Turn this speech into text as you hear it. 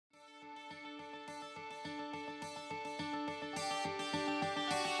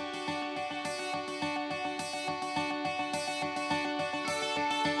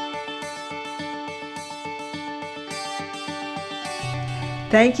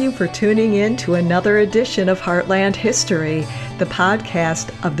Thank you for tuning in to another edition of Heartland History, the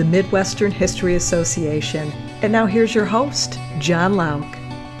podcast of the Midwestern History Association. And now here's your host, John Lauk.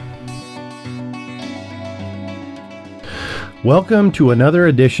 Welcome to another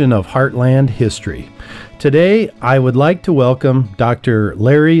edition of Heartland History. Today, I would like to welcome Dr.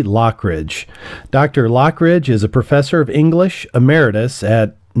 Larry Lockridge. Dr. Lockridge is a professor of English emeritus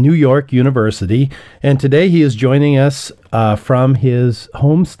at New York University, and today he is joining us from his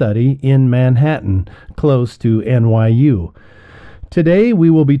home study in Manhattan, close to NYU. Today, we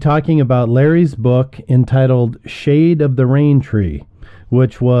will be talking about Larry's book entitled Shade of the Rain Tree,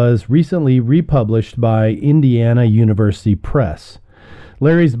 which was recently republished by Indiana University Press.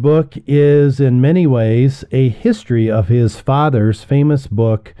 Larry's book is in many ways a history of his father's famous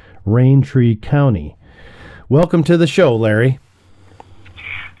book, Rain Tree County. Welcome to the show, Larry.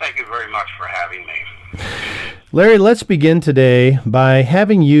 Thank you very much for having me. Larry, let's begin today by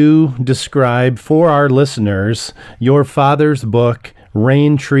having you describe for our listeners your father's book,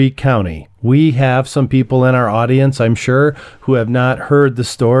 Rain Tree County. We have some people in our audience, I'm sure, who have not heard the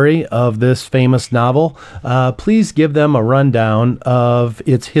story of this famous novel. Please give them a rundown of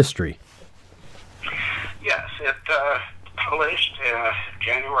its history. Yes, it published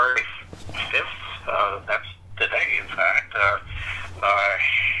January 5th, that's today in fact,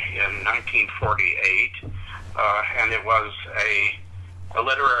 in 1948, and it was a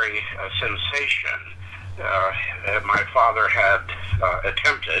literary sensation. My father had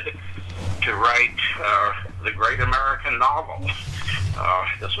attempted to write the great American novel.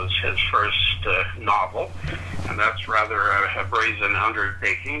 This was his first novel, and that's rather a brazen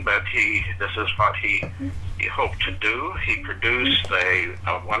undertaking, but this is what he hoped to do. He produced a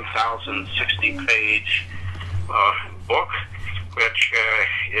 1,060-page book, which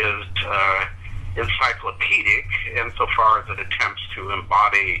is encyclopedic insofar as it attempts to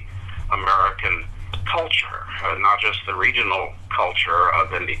embody American culture, not just the regional culture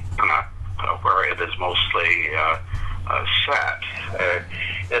of Indiana, where it is mostly set.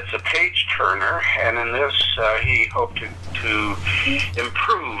 It's a page turner, and in this he hoped to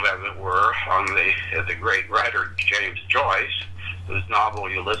improve, as it were, on the great writer James Joyce, whose novel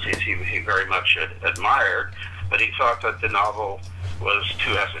Ulysses he very much admired, but he thought that the novel was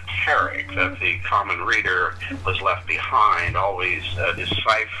too esoteric, that the common reader was left behind, always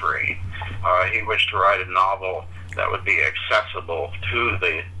deciphering. He wished to write a novel that would be accessible to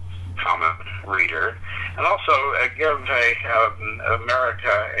the common reader, and also give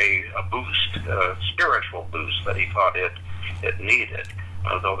America a boost, a spiritual boost that he thought it needed.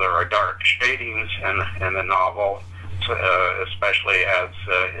 Though there are dark shadings in the novel, especially as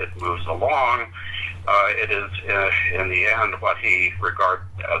it moves along, it is in the end what he regarded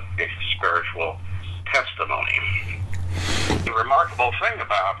as a spiritual testimony. The remarkable thing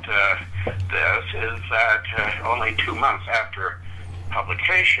about this is that only 2 months after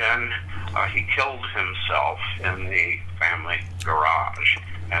publication, he killed himself in the family garage,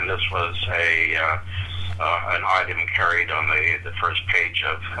 and this was an item carried on the first page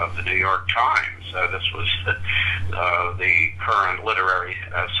of the New York Times. This was the current literary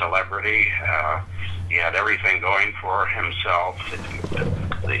celebrity. He had everything going for himself.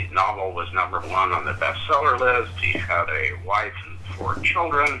 The novel was number one on the bestseller list. He had a wife and 4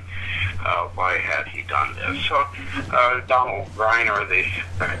 children. Why had he done this? So Donald Griner, the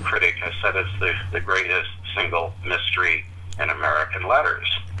critic, has said it's the greatest single mystery in American letters.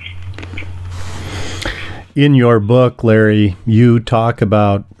 In your book, Larry, you talk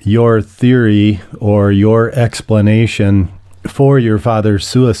about your theory or your explanation for your father's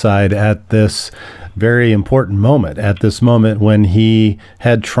suicide at this very important moment, at this moment when he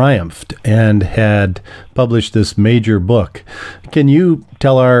had triumphed and had published this major book. Can you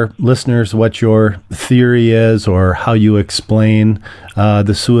tell our listeners what your theory is or how you explain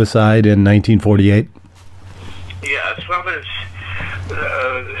the suicide in 1948? Yes, well,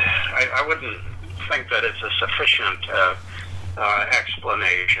 I wouldn't think that it's a sufficient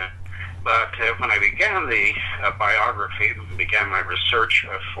explanation. But when I began the biography, began my research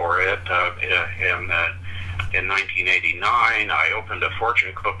for it in 1989, I opened a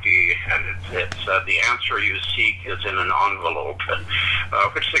fortune cookie, and it's the answer you seek is in an envelope,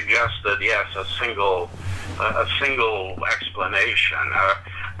 which suggests that yes, a single explanation.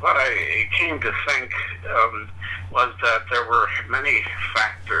 What I came to think was that there were many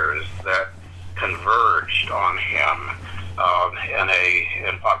factors that converged on him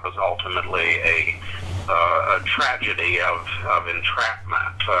in what was ultimately a tragedy of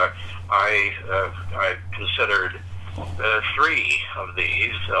entrapment. I considered 3 of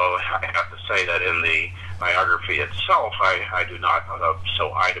these, so I have to say that in the biography itself, I do not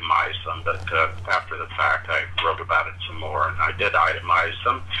so itemize them, but after the fact, I wrote about it some more, and I did itemize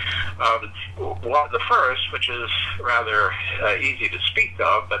them. The first, which is rather easy to speak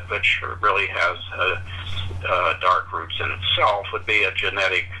of, but which really has dark roots in itself, would be a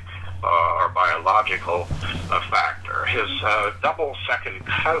genetic or biological factor. His double second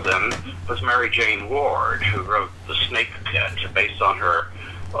cousin was Mary Jane Ward, who wrote The Snake Pit, based on her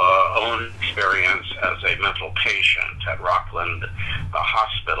own experience as a mental patient at Rockland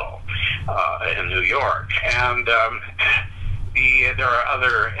Hospital in New York. And there are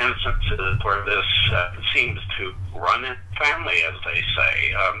other instances where this seems to run in family, as they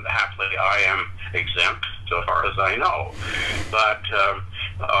say. Happily, I am exempt, so far as I know. But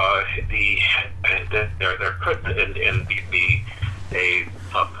there could be a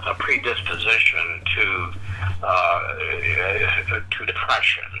predisposition to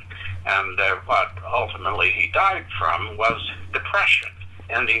depression, and what ultimately he died from was depression,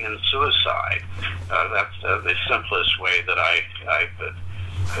 ending in suicide. That's the simplest way that I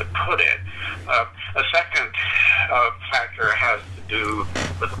could put it. A second factor has to do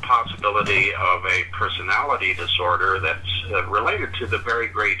with the possibility of a personality disorder that's related to the very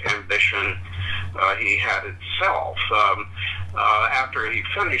great ambition he had itself. After he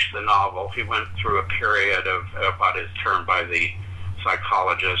finished the novel, he went through a period of what is termed by the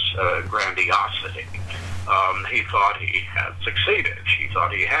psychologist grandiosity. He thought he had succeeded. He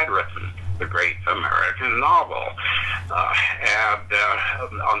thought he had written the great American novel. And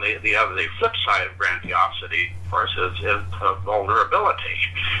on the flip side of grandiosity, of course, is vulnerability,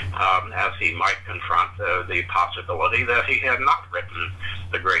 as he might confront the possibility that he had not written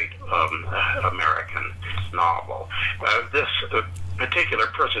the great American novel. This particular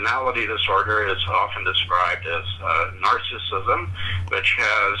personality disorder is often described as narcissism, which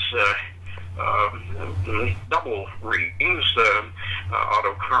has double readings.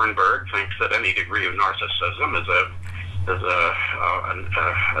 Otto Kernberg thinks that any degree of narcissism is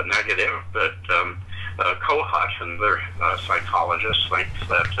a negative, but Kohut, another psychologist, thinks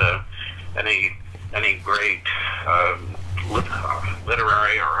that any great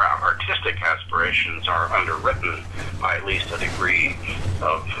literary or artistic aspirations are underwritten by at least a degree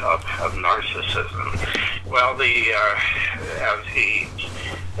of narcissism. Well, as he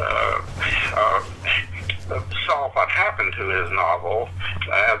saw what happened to his novel,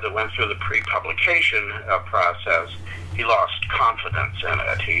 as it went through the pre-publication process, he lost confidence in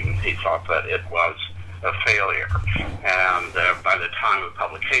it. He thought that it was a failure. And by the time of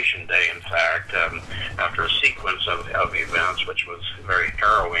publication day, in fact, after a sequence of events, which was very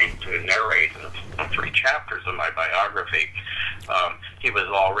harrowing to narrate in 3 chapters of my biography, he was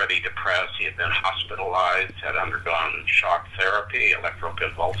already depressed. He had been hospitalized, had undergone shock therapy,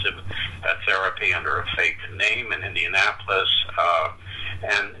 electroconvulsive therapy under a fake name in Indianapolis,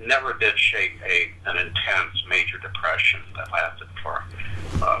 and never did shake an intense major depression that lasted for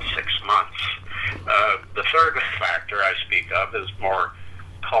 6 months. The third factor I speak of is more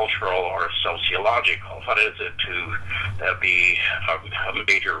cultural or sociological. What is it to be a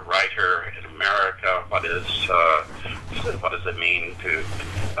major writer in America? What does it mean to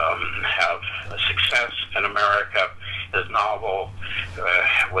have a success in America? His novel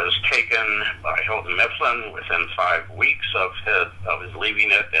was taken by Houghton Mifflin within 5 weeks of his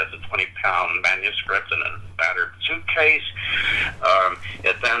leaving it as a 20-pound manuscript in a battered suitcase.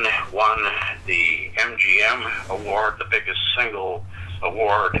 It then won the MGM Award, the biggest single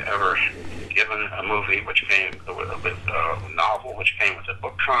award ever given a movie which came with a novel which came with a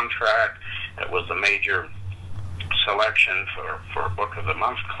book contract. It was a major selection for Book of the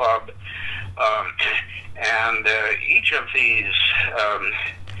Month Club. And each of these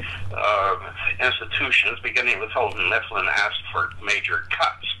institutions, beginning with Houghton Mifflin, asked for major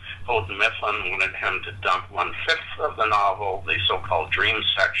cuts. Houghton Mifflin wanted him to dump 1/5 of the novel, the so-called dream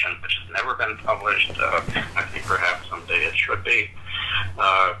section, which has never been published. I think perhaps someday it should be.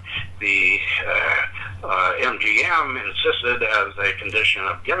 The MGM insisted, as a condition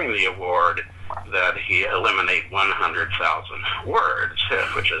of giving the award, that he eliminate 100,000 words,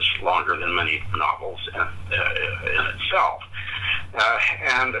 which is longer than many novels in itself.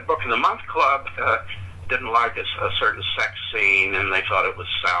 And the Book of the Month Club didn't like a certain sex scene, and they thought it was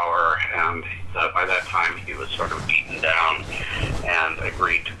sour, and by that time he was sort of beaten down and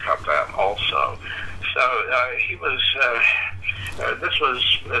agreed to cut that also. So he was, this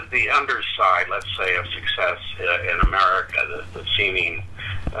was the underside, let's say, of success in America, the seeming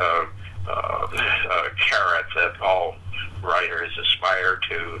carrot that all writers aspire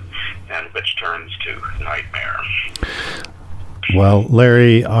to, and which turns to nightmare. Well,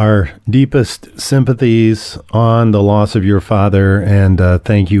 Larry, our deepest sympathies on the loss of your father, and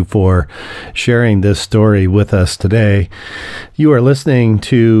thank you for sharing this story with us today. You are listening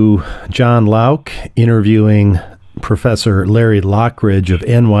to John Lauck interviewing Professor Larry Lockridge of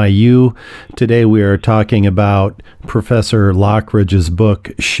NYU. Today we are talking about Professor Lockridge's book,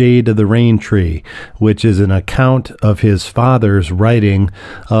 Shade of the Rain Tree, which is an account of his father's writing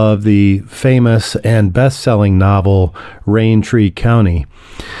of the famous and best-selling novel, Rain Tree County.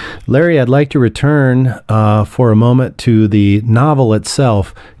 Larry, I'd like to return for a moment to the novel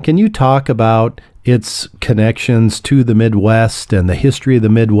itself. Can you talk about its connections to the Midwest and the history of the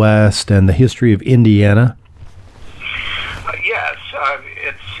Midwest and the history of Indiana? Yes,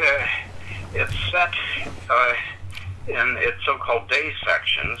 it's set in its so-called day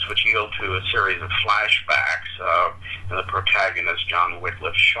sections, which yield to a series of flashbacks. And the protagonist, John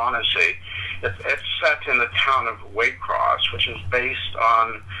Wycliffe Shaughnessy, it's set in the town of Waycross, which is based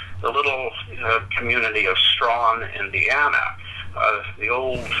on the little community of Strawn, Indiana. The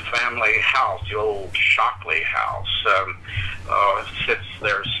old family house, the old Shockley house, sits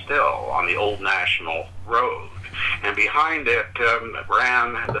there still on the old National Road. And behind it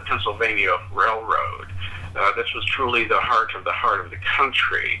ran the Pennsylvania Railroad. This was truly the heart of the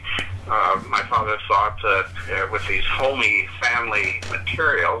country. My father thought that with these homey family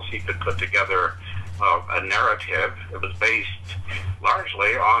materials, he could put together a narrative that was based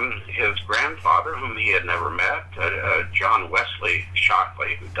largely on his grandfather, whom he had never met, John Wesley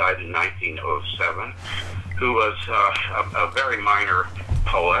Shockley, who died in 1907, who was a very minor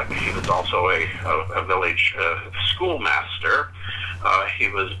poet. He was also a village schoolmaster. He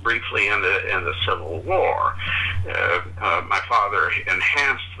was briefly in the Civil War. My father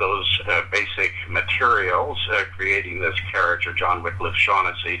enhanced those basic materials, creating this character, John Wycliffe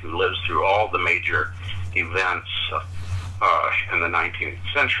Shaughnessy, who lives through all the major events in the 19th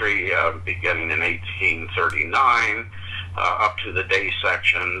century, beginning in 1839, up to the day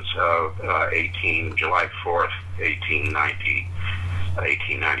sections of July 4th, 1892.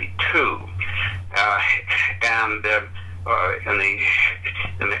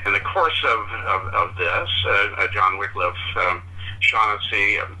 In the course of this, John Wycliffe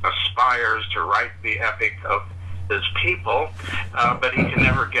Shaughnessy aspires to write the epic of his people, but he can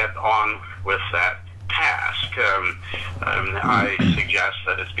never get on with that task. I suggest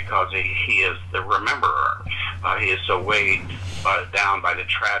that it's because he is the rememberer. He is so weighed down by the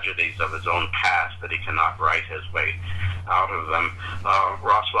tragedies of his own past that he cannot write his way out of them.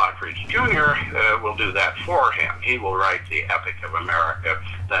 Ross Lockridge Jr. Will do that for him. He will write the epic of America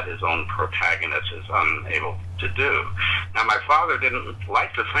that his own protagonist is unable to do. Now, my father didn't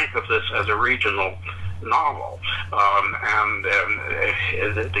like to think of this as a regional novel, and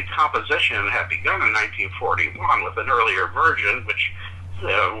the composition had begun in 1941 with an earlier version, which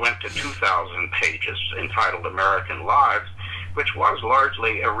went to 2,000 pages, entitled American Lives, which was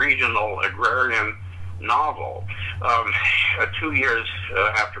largely a regional agrarian novel. 2 years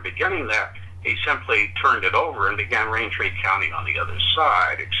after beginning that, he simply turned it over and began Rain Tree County on the other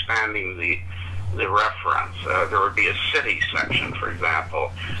side, expanding the reference. There would be a city section, for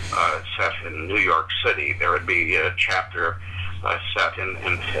example, set in New York City. There would be a chapter set in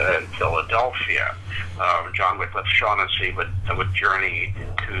Philadelphia. John Wycliffe Shaughnessy would journey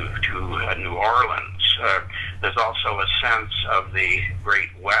to New Orleans. There's also a sense of the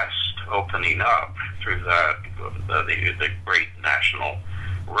Great West opening up through the Great National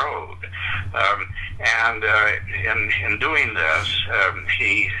Road. And in doing this,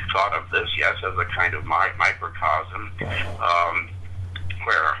 he thought of this, yes, as a kind of microcosm,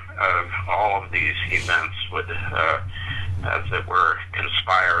 where all of these events would, as it were,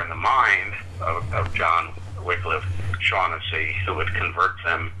 conspire in the mind of John Wycliffe Shaughnessy, who would convert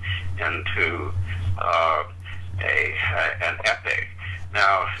them into an epic.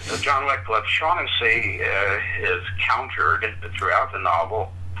 Now, John Wycliffe Shaughnessy is countered throughout the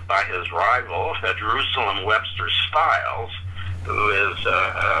novel by his rival, Jerusalem Webster Stiles, who is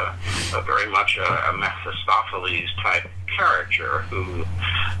very much a Mephistopheles type character who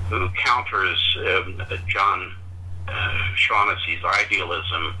counters John Shaughnessy's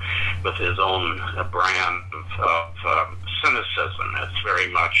idealism with his own brand of cynicism. It's very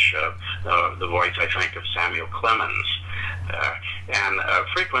much the voice, I think, of Samuel Clemens. And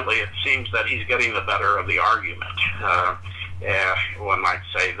frequently it seems that he's getting the better of the argument. One might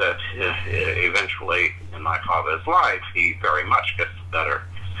say that eventually in my father's life, he very much gets the better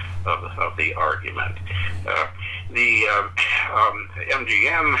of the argument. The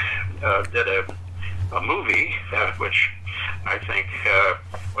MGM did a movie which I think,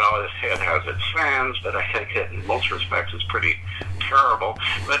 well, it has its fans, but I think it, in most respects, is pretty terrible.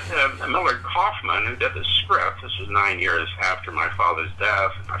 But Millard Kaufman, who did the script, this was 9 years after my father's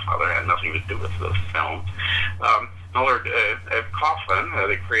death. My father had nothing to do with the film. Millard Kaufman,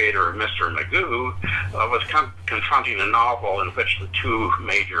 the creator of Mr. Magoo, was confronting a novel in which the two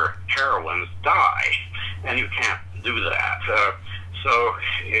major heroines die, and you can't do that. So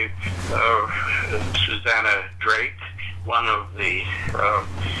Susanna Drake, one of the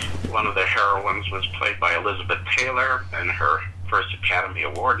heroines, was played by Elizabeth Taylor in her first Academy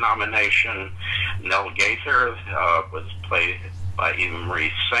Award nomination. Nell Gaither was played by Eva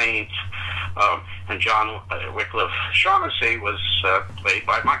Marie Saint, and John Wycliffe Shaughnessy was played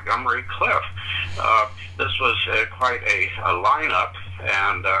by Montgomery Clift. This was quite a lineup,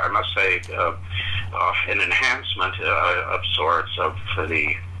 and I must say an enhancement of sorts of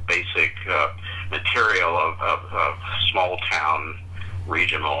the basic material of small-town,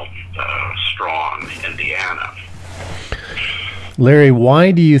 regional, strong Indiana. Larry,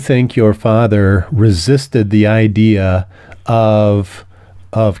 why do you think your father resisted the idea of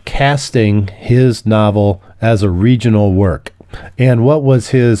casting his novel as a regional work? And what was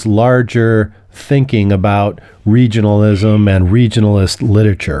his larger thinking about regionalism and regionalist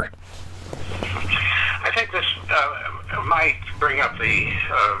literature? I think this might bring up the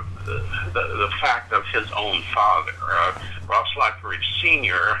fact of his own father, Ross Lockridge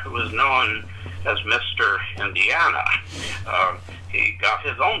Sr., who was known as Mr. Indiana. He got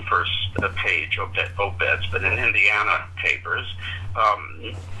his own first page obits, but in Indiana papers,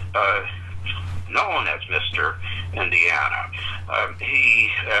 known as Mr. Indiana. He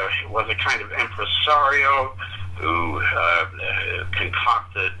was a kind of impresario who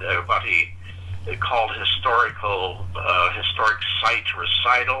concocted what he called historic site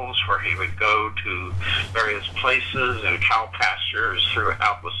recitals, where he would go to various places and cow pastures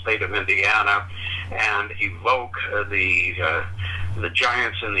throughout the state of Indiana and evoke the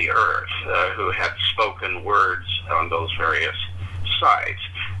giants in the earth who had spoken words on those various sites.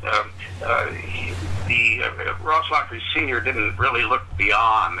 Ross Lockridge Sr. didn't really look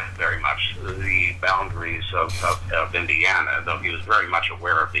beyond very much the boundaries of Indiana, though he was very much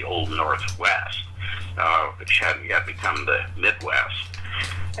aware of the Old Northwest, which hadn't yet become the Midwest.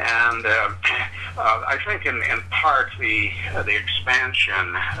 And I think in part the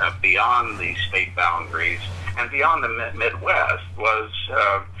expansion beyond the state boundaries and beyond the Midwest was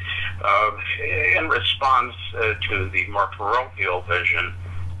in response to the more parochial vision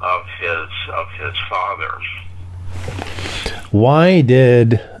of his father. Why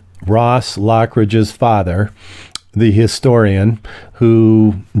did Ross Lockridge's father, the historian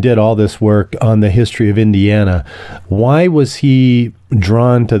who did all this work on the history of Indiana, why was he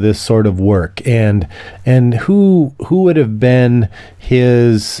drawn to this sort of work? And who would have been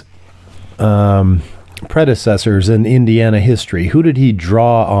his predecessors in Indiana history? Who did he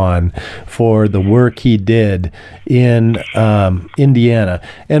draw on for the work he did in Indiana?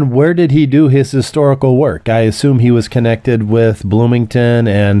 And where did he do his historical work? I assume he was connected with Bloomington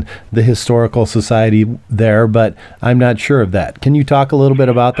and the Historical Society there, but I'm not sure of that. Can you talk a little bit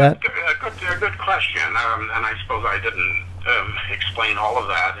about that? Good question, and I suppose I didn't explain all of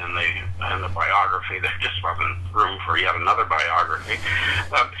that in the biography. There just wasn't room for yet another biography.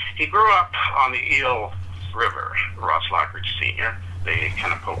 He grew up on the Eel River, Ross Lockridge Sr., the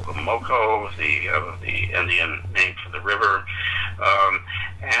Kanapokomoko, the Indian name for the river,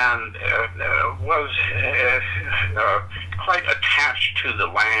 and was quite attached to the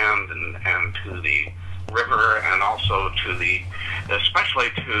land and to the river, and also especially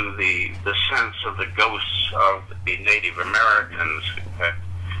to the sense of the ghosts of the Native Americans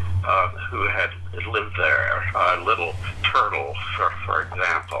who had lived there. Little Turtle, for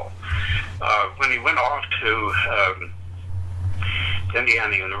example. When he went off to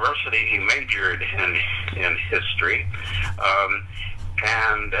Indiana University, he majored in history,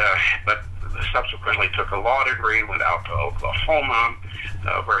 but subsequently took a law degree, went out to Oklahoma,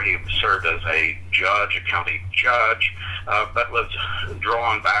 where he served as a county judge, but was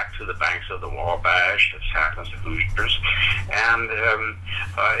drawn back to the banks of the Wabash, this happens to Hoosiers, and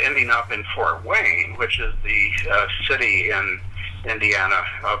ending up in Fort Wayne, which is the city in Indiana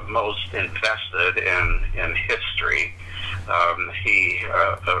most invested in history. He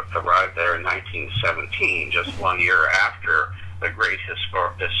arrived there in 1917, just 1 year after the great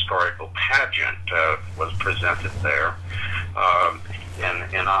historical pageant was presented there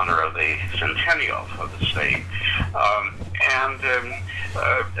in honor of the centennial of the state.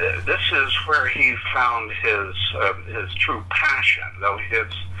 This is where he found his true passion, though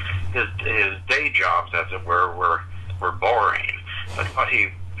his day jobs, as it were were boring. But what he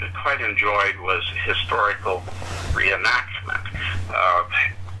quite enjoyed was historical reenactment.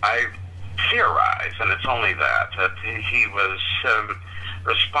 I theorize, and it's only that he was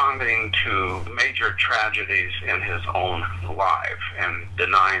responding to major tragedies in his own life and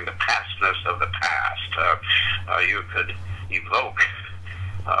denying the pastness of the past. You could evoke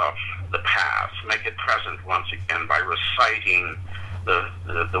the past, make it present once again by reciting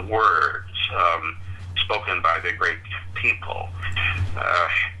the words spoken by the great people.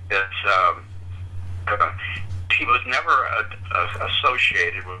 He was never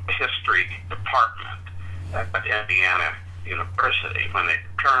associated with the history department at Indiana University. When they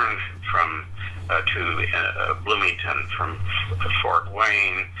returned to Bloomington from Fort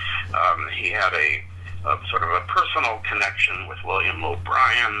Wayne, he had a sort of a personal connection with William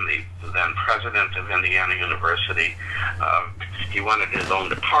O'Brien, the then president of Indiana University. He wanted his own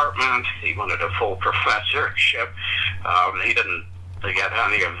department. He wanted a full professorship. He didn't get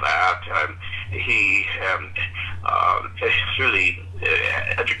any of that. He, through the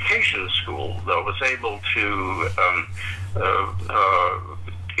education school, though, was able to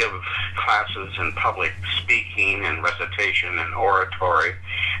give classes in public speaking and recitation and oratory,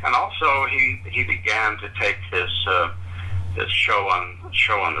 and also he began to take this show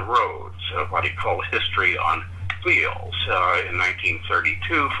on the road, what he called History on Wheels. In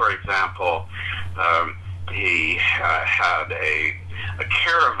 1932, for example, he had a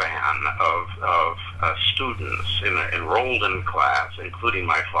caravan of students enrolled in class, including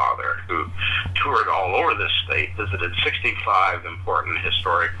my father, who toured all over the state, visited 65 important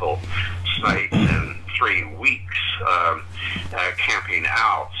historical sites in 3 weeks, camping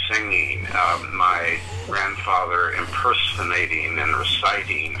out, singing, my grandfather impersonating and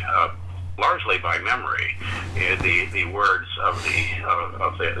reciting, largely by memory, the words of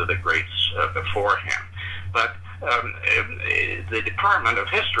the greats before him. But the Department of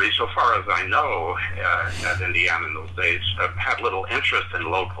History, so far as I know, at Indiana in those days, had little interest in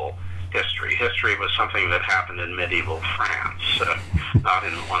local history. History was something that happened in medieval France, not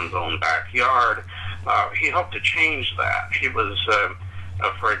in one's own backyard. He hoped to change that. He was,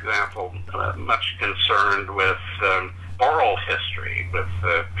 for example, much concerned with oral history, with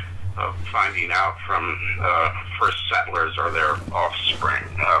finding out from first settlers or their offspring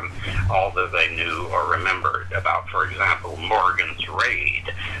all that they knew or remembered about, for example, Morgan's raid,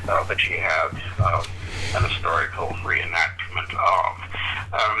 which he had an historical reenactment of.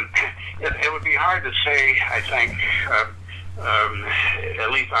 It would be hard to say, I think,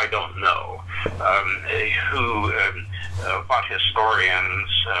 at least I don't know, what historians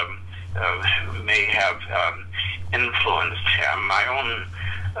may have influenced him. My own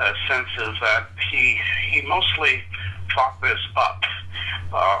sense is that he mostly thought this up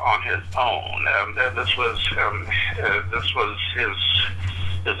on his own. This was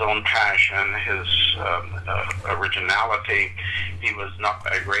his own passion, his originality. He was not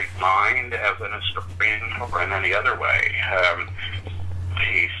a great mind as an historian or in any other way.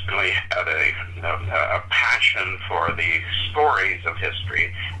 He certainly had a passion for the stories of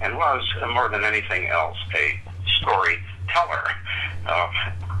history and was, more than anything else, a storyteller.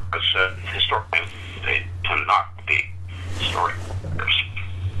 Because historians, they tend not to be storytellers.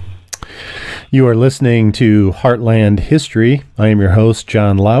 You are listening to Heartland History. I am your host,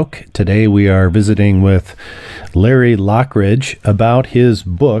 John Lauk. Today we are visiting with Larry Lockridge about his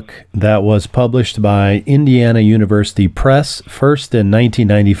book that was published by Indiana University Press, first in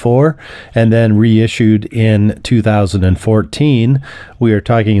 1994 and then reissued in 2014. We are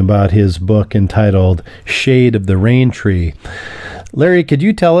talking about his book entitled Shade of the Rain Tree. Larry, could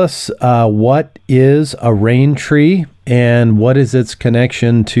you tell us what is a rain tree and what is its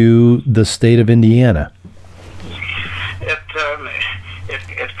connection to the state of Indiana? It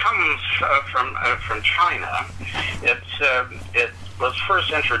comes from China. It was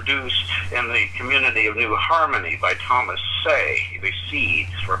first introduced in the community of New Harmony by Thomas Say. The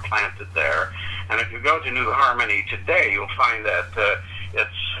seeds were planted there. And if you go to New Harmony today, you'll find that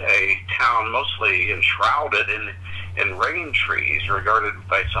it's a town mostly enshrouded in rain trees, regarded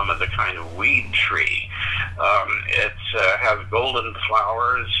by some as a kind of weed tree. It has golden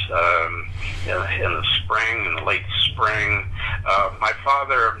flowers in the spring, in the late spring. My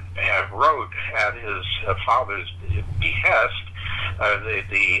father wrote at his father's behest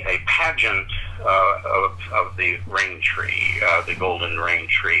a pageant of the rain tree, the golden rain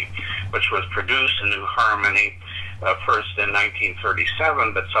tree, which was produced in New Harmony first in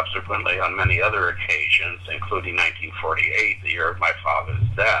 1937, but subsequently on many other occasions, including 1948, the year of my father's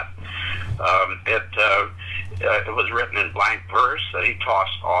death. It was written in blank verse that he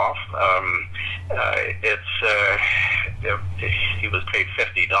tossed off, he was paid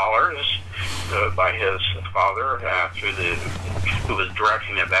 $50 by his father, who was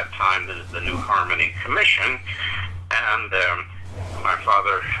directing at that time the New Harmony Commission, and my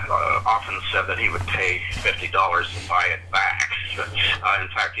father often said that he would pay $50 to buy it back. In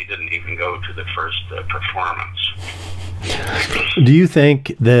fact, he didn't even go to the first performance. Do you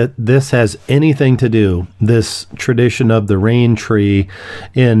think that this has anything to do, this tradition of the rain tree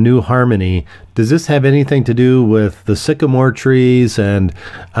in New Harmony, does this have anything to do with the sycamore trees? And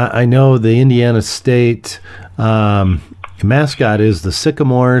I know the Indiana State mascot is the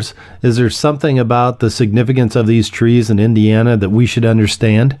sycamores. Is there something about the significance of these trees in Indiana that we should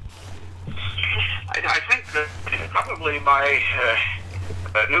understand? I think that probably my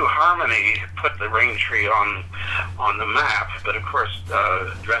New Harmony put the rain tree on the map, but of course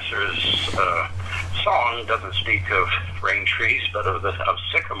Dresser's song doesn't speak of rain trees, but of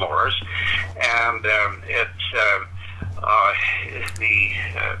sycamores, and it's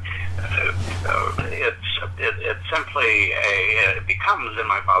simply it becomes in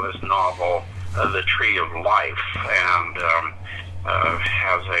my father's novel the Tree of Life, and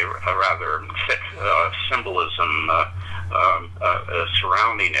has a rather thick symbolism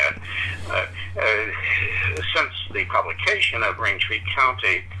surrounding it. Since the publication of Rain Tree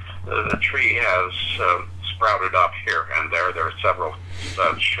County, the tree has sprouted up here and there. There are several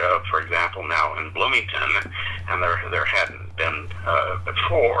such, for example, now in Bloomington, and there hadn't been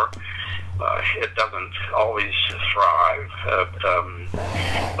before. It doesn't always thrive,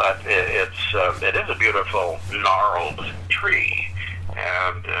 but it is a beautiful gnarled tree,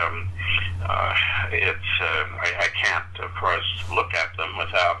 and I can't, of course, look at them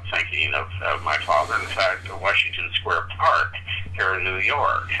without thinking of my father. In fact, Washington Square Park here in New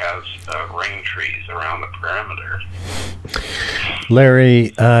York has rain trees around the perimeter.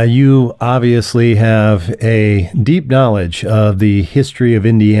 Larry, you obviously have a deep knowledge of the history of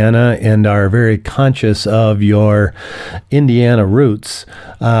Indiana and are very conscious of your Indiana roots.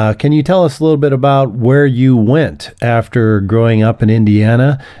 Can you tell us a little bit about where you went after growing up in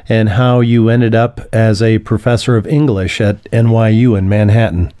Indiana and how you ended up as a professor of English at NYU in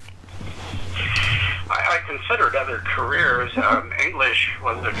Manhattan? I considered other careers. English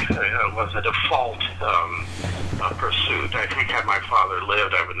was a default pursuit. I think had my father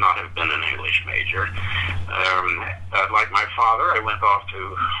lived, I would not have been an English major. Like my father, I went off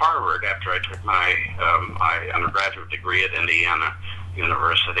to Harvard after I took my undergraduate degree at Indiana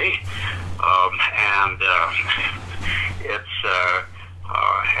University, and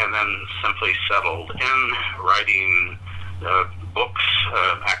then simply settled in writing books,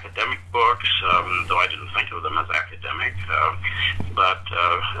 academic books, though I didn't think of them as academic, but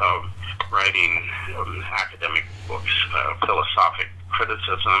writing academic books, philosophic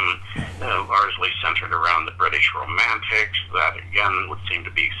criticism, largely centered around the British Romantics. That, again, would seem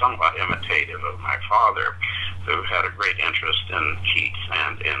to be somewhat imitative of my father, who had a great interest in Keats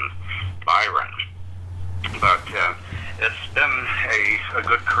and in Byron. But it's been a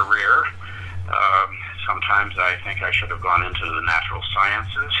good career. Sometimes I think I should have gone into the natural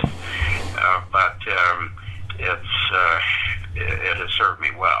sciences, but it has served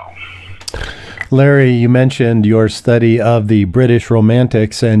me well. Larry, you mentioned your study of the British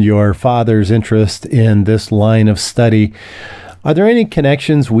Romantics and your father's interest in this line of study. Are there any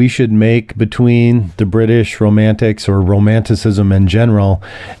connections we should make between the British Romantics or Romanticism in general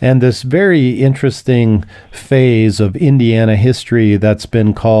and this very interesting phase of Indiana history that's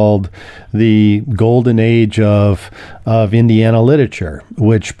been called the Golden Age of Indiana literature,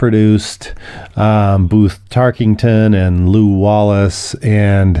 which produced Booth Tarkington and Lew Wallace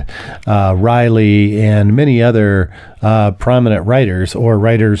and Riley and many other prominent writers or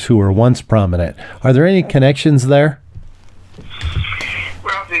writers who were once prominent? Are there any connections there?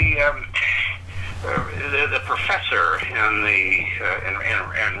 Well, the professor in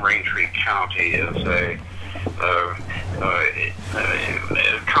Rain Tree County is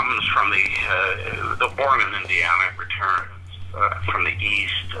comes from the born in Indiana, returns from the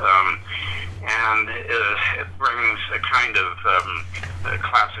East, and it brings a kind of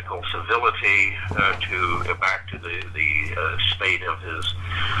classical civility back to the state of his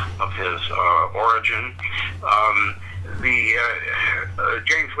origin.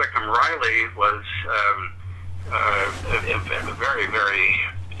 James Whitcomb Riley was a very, very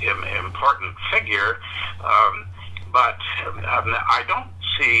important figure, but I don't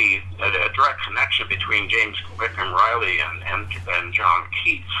see a direct connection between James Whitcomb Riley and John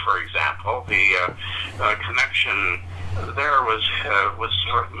Keats, for example. The connection there was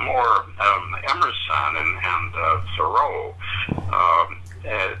more Emerson and Thoreau.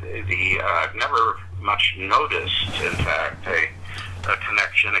 never much noticed, in fact, a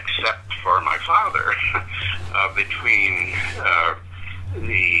connection except for my father between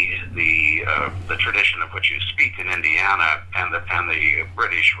the tradition of which you speak in Indiana and the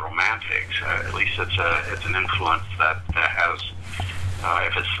British Romantics. At least it's an influence that has,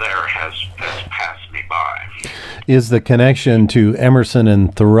 if it's there, has passed me by. Is the connection to Emerson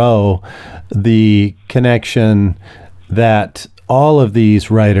and Thoreau the connection that all of these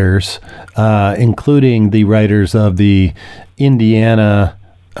writers, including the writers of the Indiana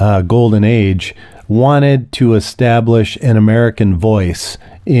Golden Age, wanted to establish an American voice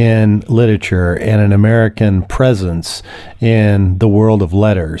in literature and an American presence in the world of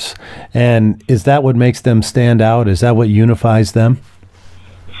letters? And is that what makes them stand out? Is that what unifies them?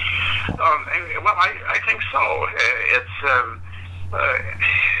 Well, I think so.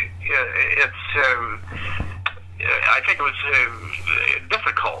 I think it was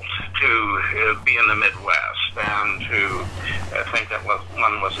difficult to be in the Midwest and to think that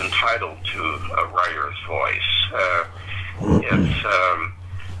one was entitled to a writer's voice.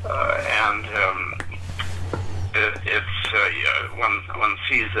 One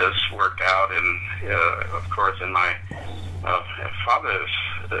sees this worked out of course, in my father's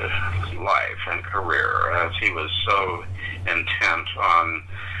life and career, as he was so intent on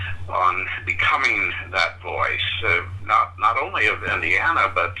becoming that voice, not only of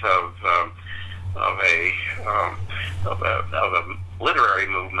Indiana, but of a literary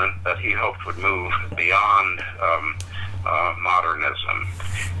movement that he hoped would move beyond modernism.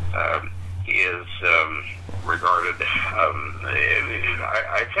 He is regarded,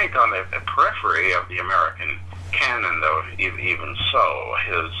 I think, on the periphery of the American canon, though even so,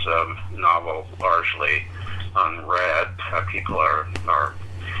 his novel largely unread. People are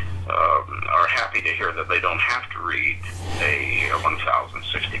happy to hear that they don't have to read a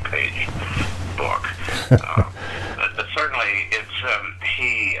 1,060-page book. But certainly,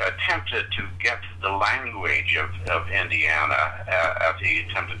 he attempted to get the language of Indiana, as he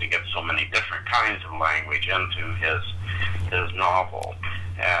attempted to get so many different kinds of language into his novel.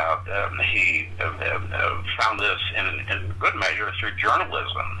 He found this in good measure through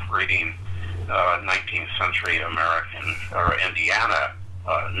journalism, reading 19th century American or Indiana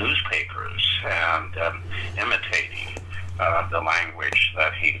newspapers and imitating the language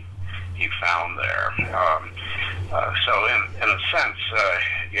that he found there. So in a sense,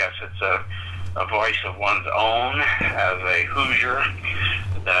 yes, it's a voice of one's own as a Hoosier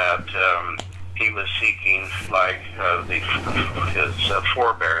that he was seeking, like his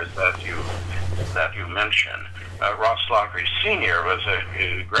forebears that you mentioned. Ross Lockridge Sr. was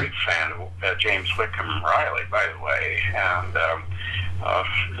a great fan of James Whitcomb Riley, by the way, and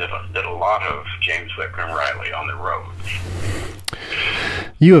did a lot of James Whitcomb Riley on the road.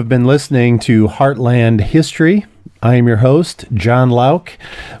 You have been listening to Heartland History. I am your host, John Lauk.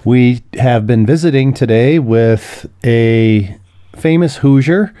 We have been visiting today with a famous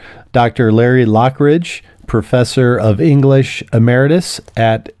Hoosier, Dr. Larry Lockridge, Professor of English Emeritus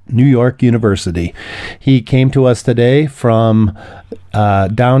at New York University. He came to us today from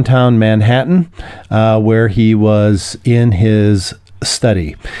downtown Manhattan, where he was in his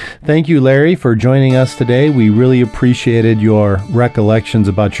study. Thank you, Larry, for joining us today. We really appreciated your recollections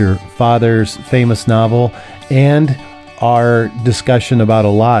about your father's famous novel and our discussion about a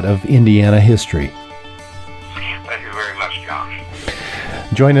lot of Indiana history. Thank you very much, John.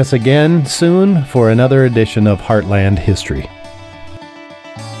 Join us again soon for another edition of Heartland History.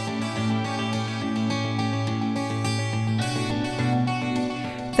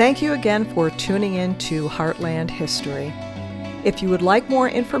 Thank you again for tuning in to Heartland History. If you would like more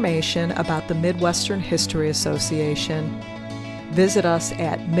information about the Midwestern History Association, visit us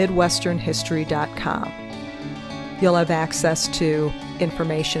at midwesternhistory.com. You'll have access to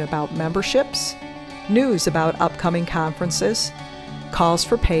information about memberships, news about upcoming conferences, calls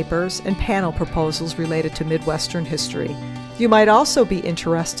for papers, and panel proposals related to Midwestern history. You might also be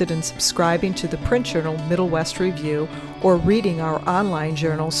interested in subscribing to the print journal Middle West Review or reading our online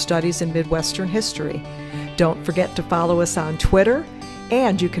journal Studies in Midwestern History. Don't forget to follow us on Twitter,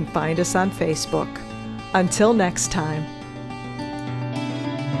 and you can find us on Facebook. Until next time.